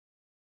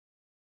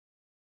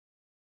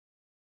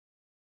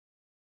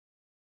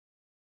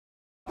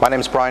My name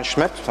is Brian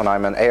Schmidt, and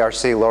I'm an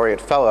ARC Laureate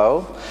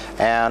Fellow,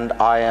 and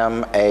I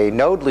am a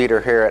node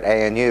leader here at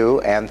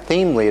ANU and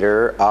theme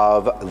leader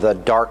of the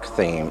dark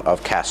theme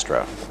of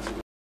CAASTRO.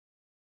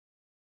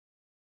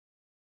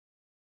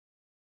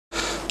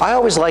 I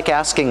always like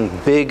asking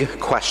big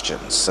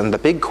questions, and the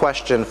big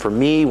question for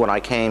me when I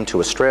came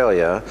to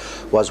Australia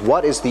was,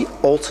 what is the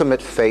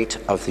ultimate fate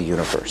of the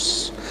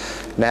universe?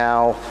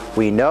 Now,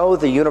 we know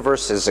the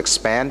universe is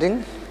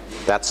expanding.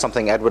 That's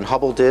something Edwin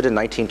Hubble did in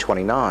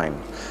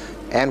 1929.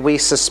 And we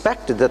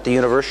suspected that the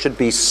universe should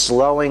be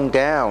slowing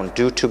down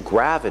due to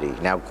gravity.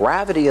 Now,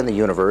 gravity in the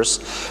universe,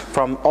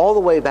 from all the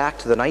way back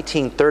to the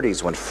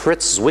 1930s when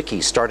Fritz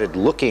Zwicky started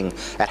looking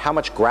at how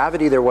much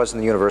gravity there was in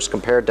the universe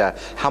compared to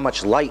how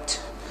much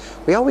light,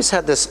 we always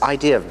had this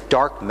idea of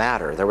dark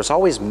matter. There was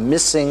always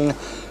missing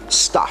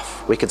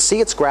stuff. We could see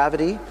its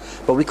gravity,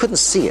 but we couldn't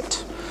see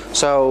it.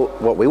 So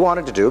what we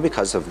wanted to do,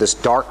 because of this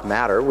dark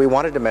matter, we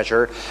wanted to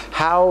measure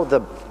how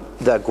the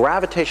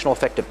gravitational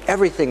effect of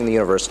everything in the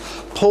universe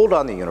pulled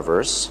on the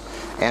universe,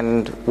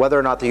 and whether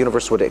or not the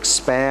universe would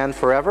expand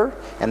forever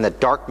and the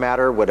dark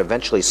matter would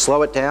eventually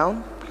slow it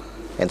down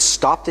and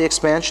stop the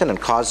expansion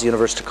and cause the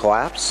universe to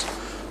collapse,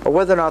 or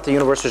whether or not the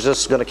universe was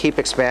just going to keep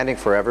expanding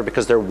forever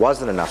because there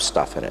wasn't enough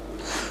stuff in it.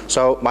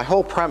 So my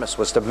whole premise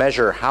was to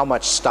measure how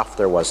much stuff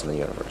there was in the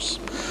universe.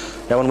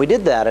 Now, when we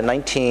did that in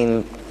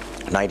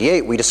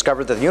 1998, we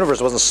discovered that the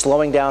universe wasn't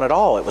slowing down at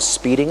all, it was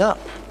speeding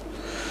up.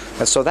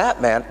 And so that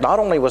meant not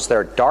only was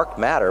there dark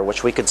matter,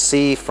 which we could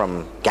see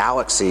from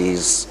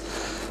galaxies'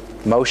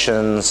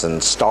 motions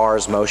and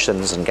stars'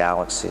 motions and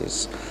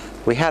galaxies,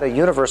 we had a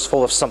universe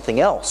full of something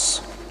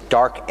else,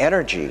 dark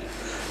energy.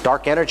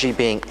 Dark energy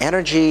being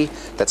energy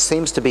that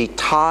seems to be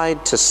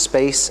tied to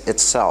space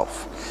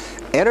itself.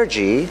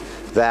 Energy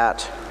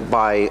that,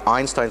 by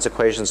Einstein's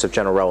equations of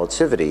general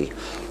relativity,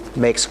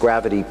 makes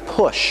gravity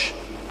push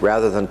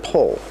rather than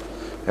pull.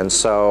 And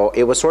so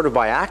it was sort of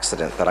by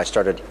accident that I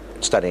started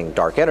studying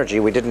dark energy.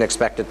 We didn't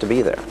expect it to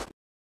be there.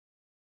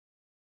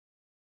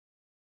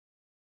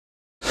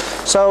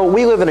 So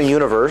we live in a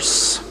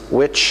universe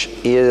which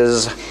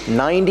is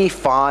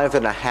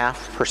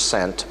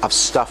 95.5% of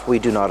stuff we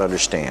do not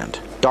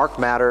understand. Dark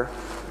matter,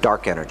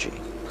 dark energy.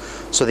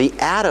 So the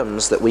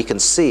atoms that we can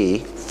see,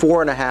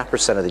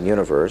 4.5% of the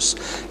universe,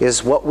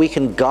 is what we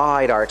can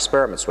guide our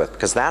experiments with,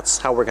 because that's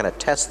how we're going to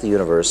test the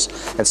universe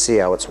and see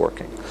how it's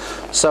working.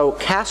 So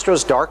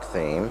CAASTRO's dark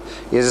theme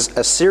is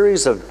a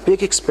series of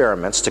big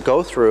experiments to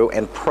go through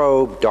and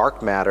probe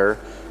dark matter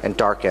and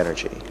dark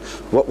energy.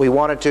 What we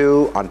want to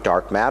do on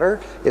dark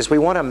matter is we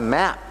want to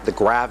map the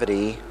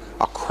gravity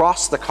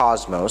across the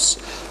cosmos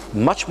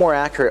much more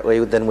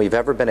accurately than we've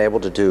ever been able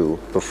to do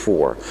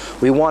before.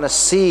 We want to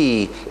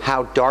see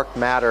how dark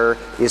matter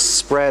is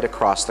spread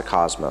across the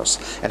cosmos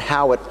and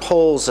how it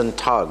pulls and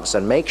tugs,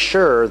 and make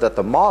sure that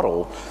the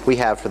model we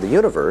have for the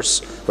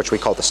universe, which we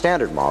call the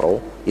standard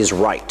model, is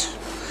right.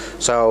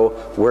 So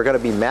we're going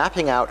to be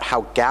mapping out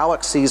how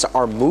galaxies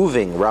are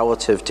moving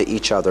relative to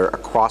each other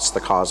across the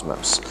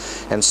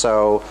cosmos. And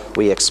so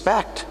we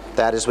expect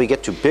that as we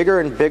get to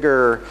bigger and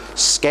bigger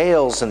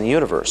scales in the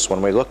universe,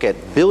 when we look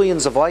at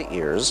billions of light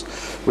years,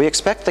 we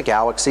expect the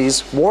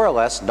galaxies more or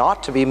less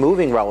not to be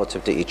moving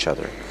relative to each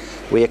other.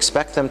 We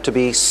expect them to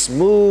be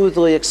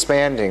smoothly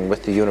expanding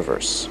with the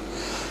universe.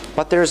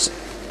 But there's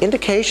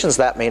indications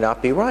that may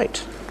not be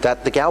right,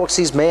 that the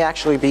galaxies may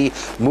actually be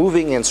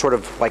moving in sort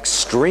of like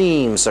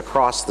streams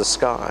across the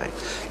sky.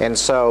 And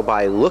so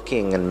by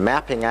looking and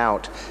mapping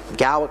out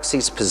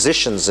galaxies'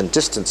 positions and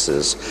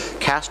distances,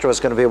 CAASTRO is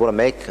going to be able to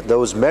make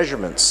those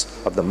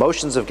measurements of the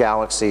motions of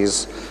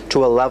galaxies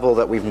to a level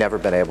that we've never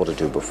been able to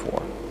do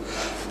before.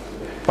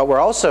 But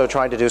we're also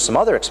trying to do some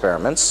other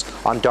experiments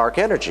on dark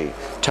energy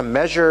to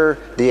measure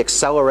the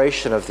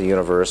acceleration of the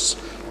universe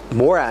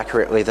more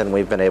accurately than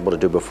we've been able to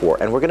do before.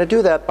 And we're going to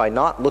do that by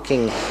not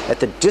looking at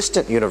the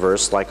distant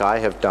universe like I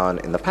have done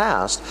in the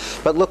past,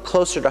 but look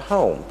closer to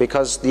home,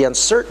 because the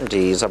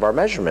uncertainties of our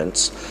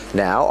measurements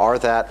now are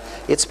that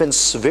it's been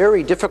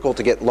very difficult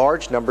to get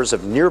large numbers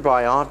of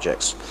nearby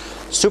objects.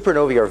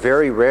 Supernovae are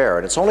very rare,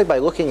 and it's only by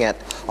looking at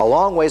a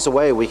long ways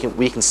away we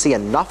can see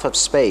enough of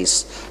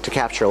space to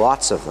capture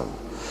lots of them.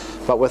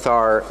 But with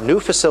our new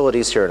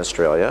facilities here in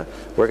Australia,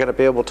 we're going to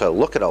be able to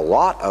look at a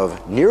lot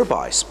of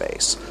nearby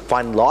space,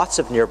 find lots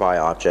of nearby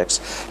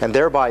objects, and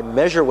thereby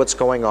measure what's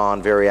going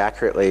on very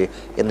accurately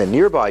in the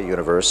nearby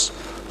universe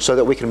so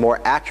that we can more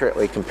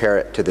accurately compare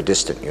it to the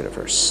distant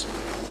universe.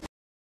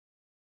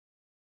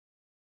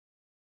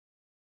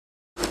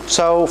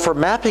 So for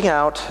mapping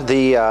out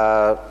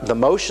the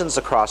motions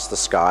across the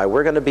sky,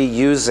 we're going to be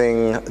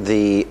using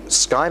the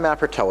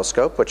SkyMapper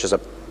telescope, which is a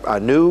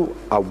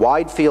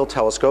wide field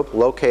telescope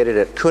located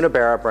at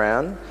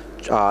Coonabarabran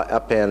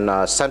up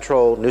in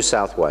central New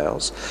South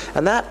Wales.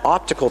 And that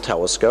optical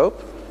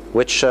telescope,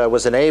 which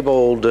was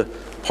enabled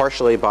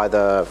partially by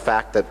the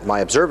fact that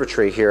my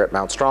observatory here at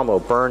Mount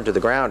Stromlo burned to the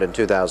ground in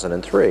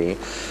 2003.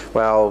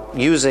 Well,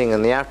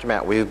 in the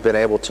aftermath, we've been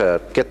able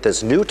to get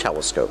this new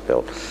telescope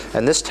built.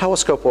 And this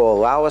telescope will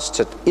allow us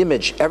to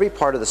image every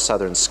part of the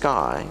southern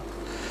sky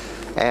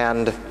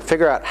and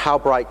figure out how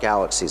bright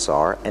galaxies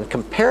are and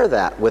compare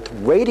that with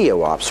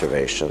radio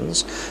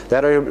observations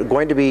that are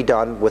going to be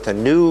done with a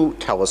new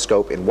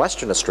telescope in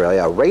Western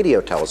Australia, a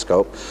radio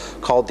telescope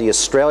called the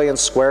Australian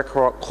Square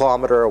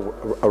Kilometre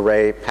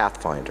Array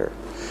Pathfinder.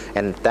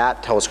 And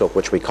that telescope,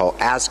 which we call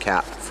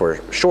ASCAP for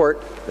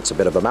short, it's a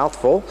bit of a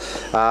mouthful,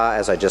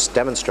 as I just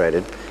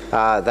demonstrated,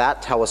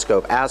 that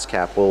telescope,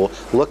 ASCAP, will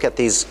look at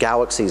these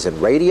galaxies in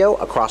radio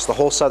across the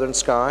whole southern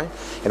sky,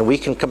 and we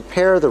can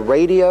compare the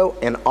radio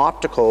and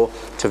optical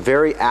to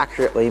very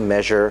accurately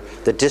measure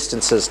the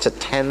distances to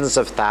tens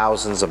of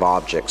thousands of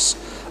objects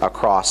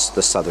across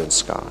the southern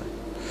sky.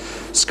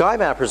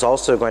 SkyMapper is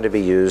also going to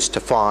be used to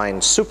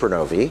find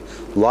supernovae,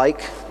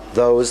 like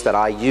those that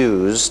I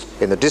used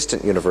in the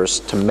distant universe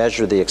to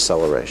measure the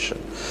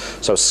acceleration.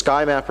 So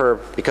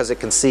SkyMapper, because it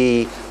can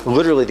see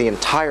literally the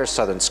entire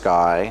southern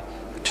sky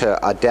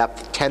to a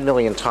depth 10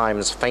 million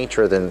times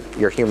fainter than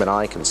your human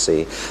eye can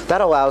see,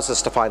 that allows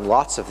us to find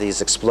lots of these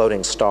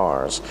exploding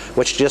stars,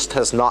 which just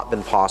has not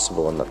been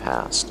possible in the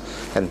past.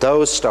 And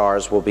those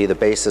stars will be the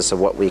basis of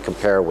what we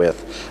compare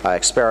with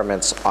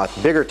experiments on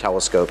bigger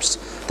telescopes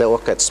that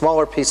look at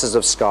smaller pieces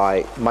of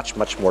sky much,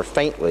 much more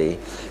faintly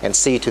and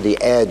see to the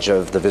edge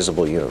of the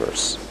visible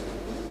universe.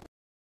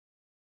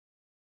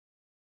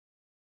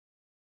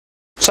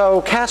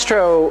 So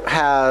CAASTRO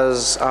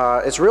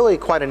is really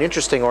quite an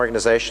interesting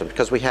organization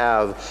because we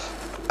have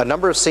a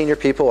number of senior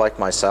people like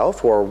myself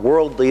who are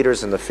world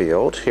leaders in the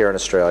field here in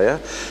Australia,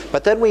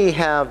 but then we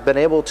have been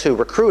able to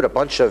recruit a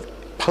bunch of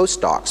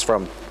postdocs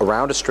from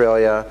around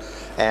Australia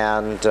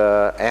and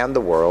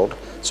the world.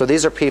 So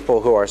these are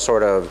people who are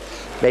sort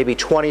of maybe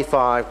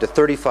 25 to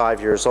 35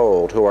 years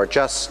old who are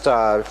just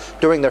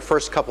doing their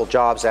first couple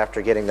jobs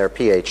after getting their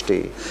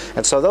PhD.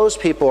 And so those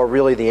people are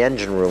really the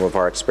engine room of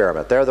our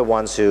experiment. They're the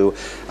ones who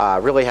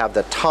really have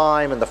the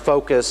time and the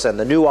focus and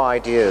the new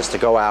ideas to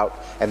go out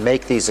and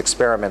make these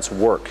experiments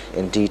work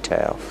in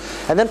detail.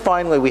 And then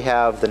finally we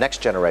have the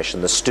next generation,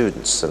 the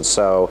students. And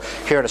so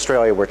here in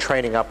Australia we're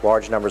training up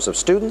large numbers of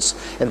students,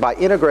 and by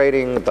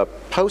integrating the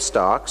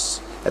postdocs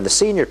and the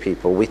senior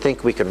people, we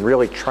think we can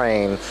really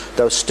train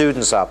those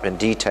students up in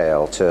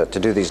detail to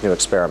do these new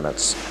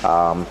experiments.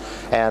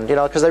 And you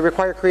know, because they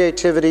require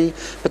creativity,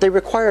 but they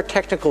require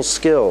technical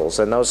skills,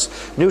 and those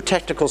new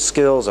technical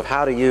skills of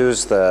how to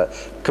use the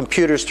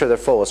computers to their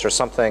fullest are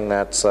something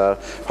that's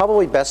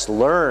probably best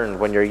learned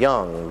when you're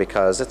young,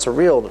 because it's a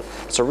real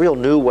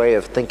new way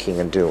of thinking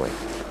and doing.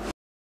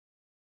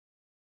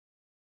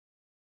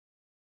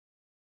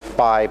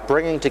 By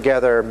bringing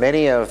together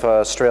many of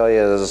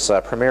Australia's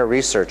premier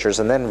researchers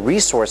and then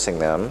resourcing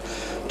them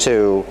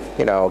to,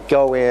 you know,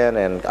 go in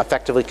and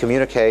effectively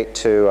communicate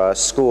to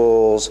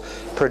schools,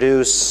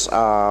 produce, you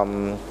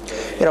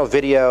know,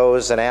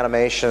 videos and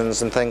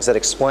animations and things that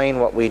explain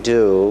what we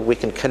do, we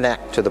can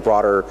connect to the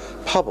broader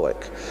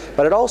public.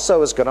 But it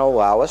also is going to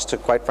allow us to,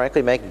 quite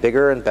frankly, make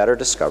bigger and better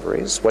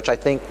discoveries, which I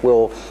think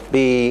will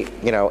be,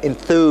 you know,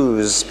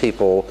 enthuse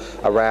people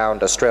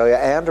around Australia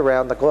and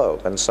around the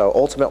globe. And so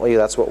ultimately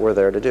that's what we're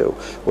there to do.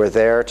 We're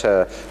there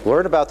to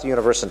learn about the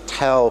universe and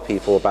tell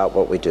people about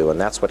what we do,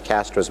 and that's what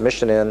CAASTRO's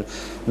mission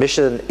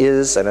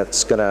is, and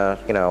it's going to,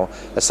 you know,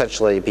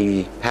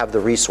 essentially have the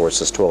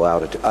resources to allow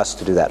us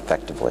to do that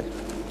effectively.